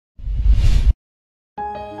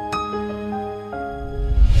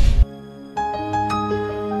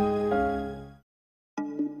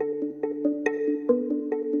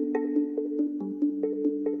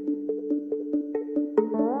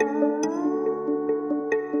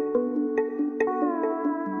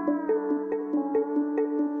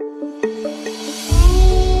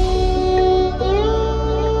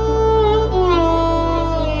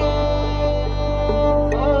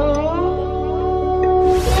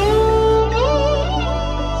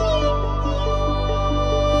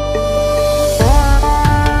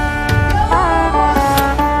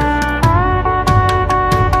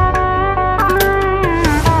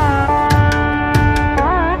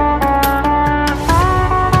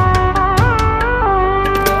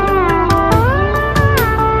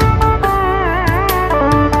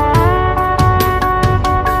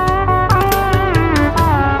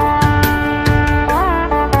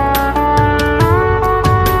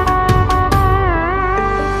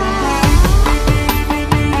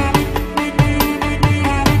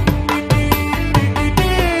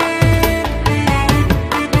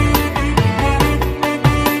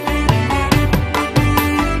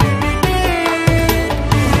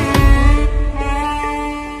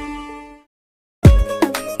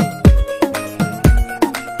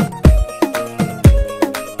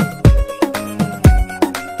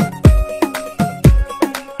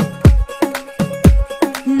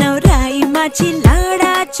माझी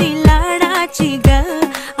लाडाची ग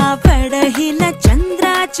आवडहिला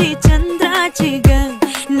चंद्राची ग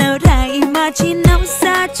नवराई माझी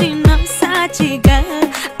नवसाची ग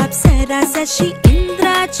अप्सरा जशी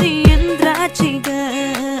इंद्राची ग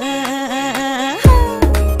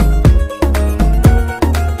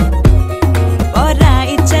और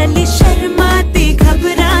आई चली शर्माती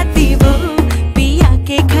घबराती वो पिया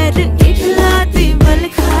के घर इठलाती बल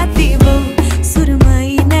खाती वो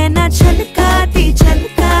सुरमई नैना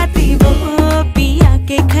छलकाती वो पिया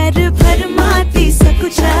के घर भरमाती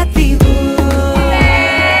सकुचाती वो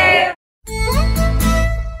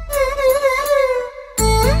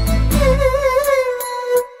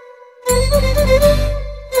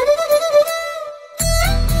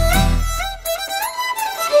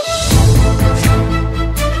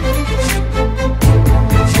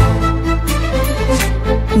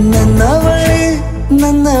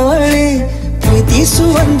ನನ್ನವಳೆ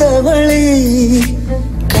ಪ್ರೀತಿಸುವಂದವಳೆ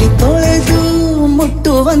ಕೈ ತೊಳೆದು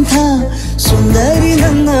ಮುಟ್ಟುವಂಥ ಸುಂದರಿ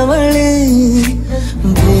ನನ್ನವಳೆ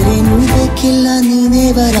ಬೇರೇನೂ ಬೇಕಿಲ್ಲ ನೀನೇ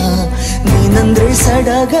ವರ ನೀನಂದ್ರೆ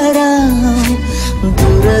ಸಡಗರ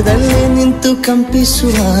ದೂರದಲ್ಲೇ ನಿಂತು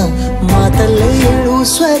ಕಂಪಿಸುವ ಮಾತಲ್ಲೇ ಏಳು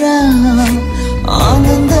ಸ್ವರ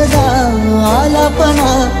ಆನಂದದ ಆಲಾಪನ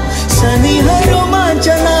ಸನಿಹ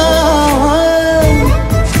ರೋಮಾಂಚನ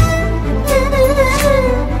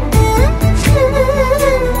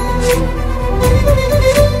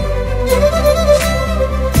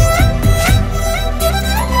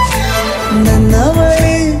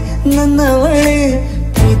ನನ್ನವಳೆ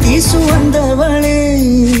ಪ್ರೀತಿಸುವಂದವಳೆ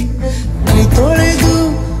ಕೈ ತೊಳೆದು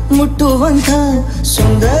ಮುಟ್ಟುವಂಥ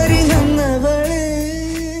ಸುಂದರಿ ನನ್ನವಳೆ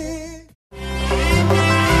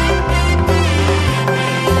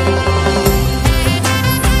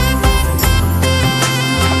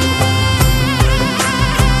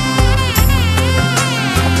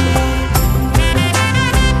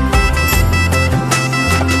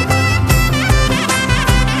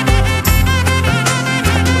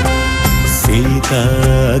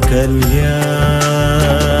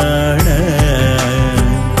कल्याण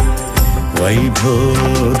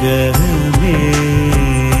वैभोग में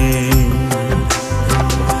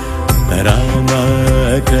राम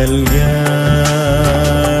कल्याण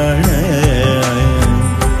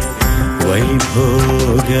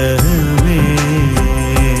वैभोग में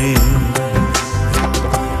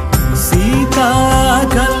सीता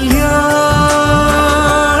कल्याण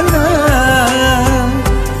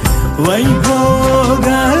वैभोग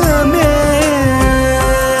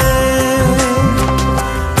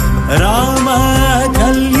राम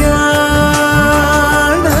कल्याण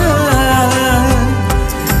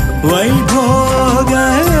वैभोग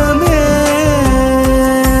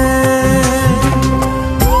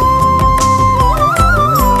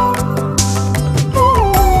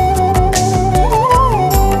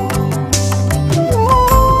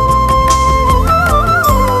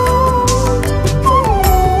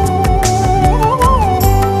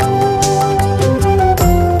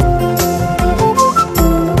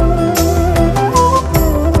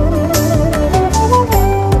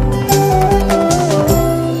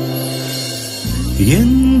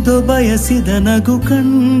ಎಂದು ಬಯಸಿದ ನಗು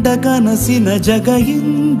ಕಂಡ ಕನಸಿನ ಜಗ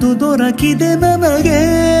ಇಂದು ದೊರಕಿದೆ ನನಗೆ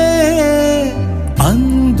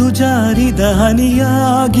ಅಂದು ಜಾರಿದ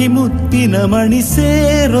ಹನಿಯಾಗಿ ಮುತ್ತಿನ ಮಣಿ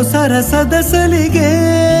ಸೇರೋ ಸರಸದ ಸಲಿಗೆ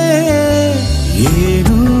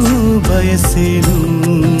ಏನು ಬಯಸೇನು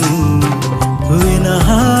ವಿನಃ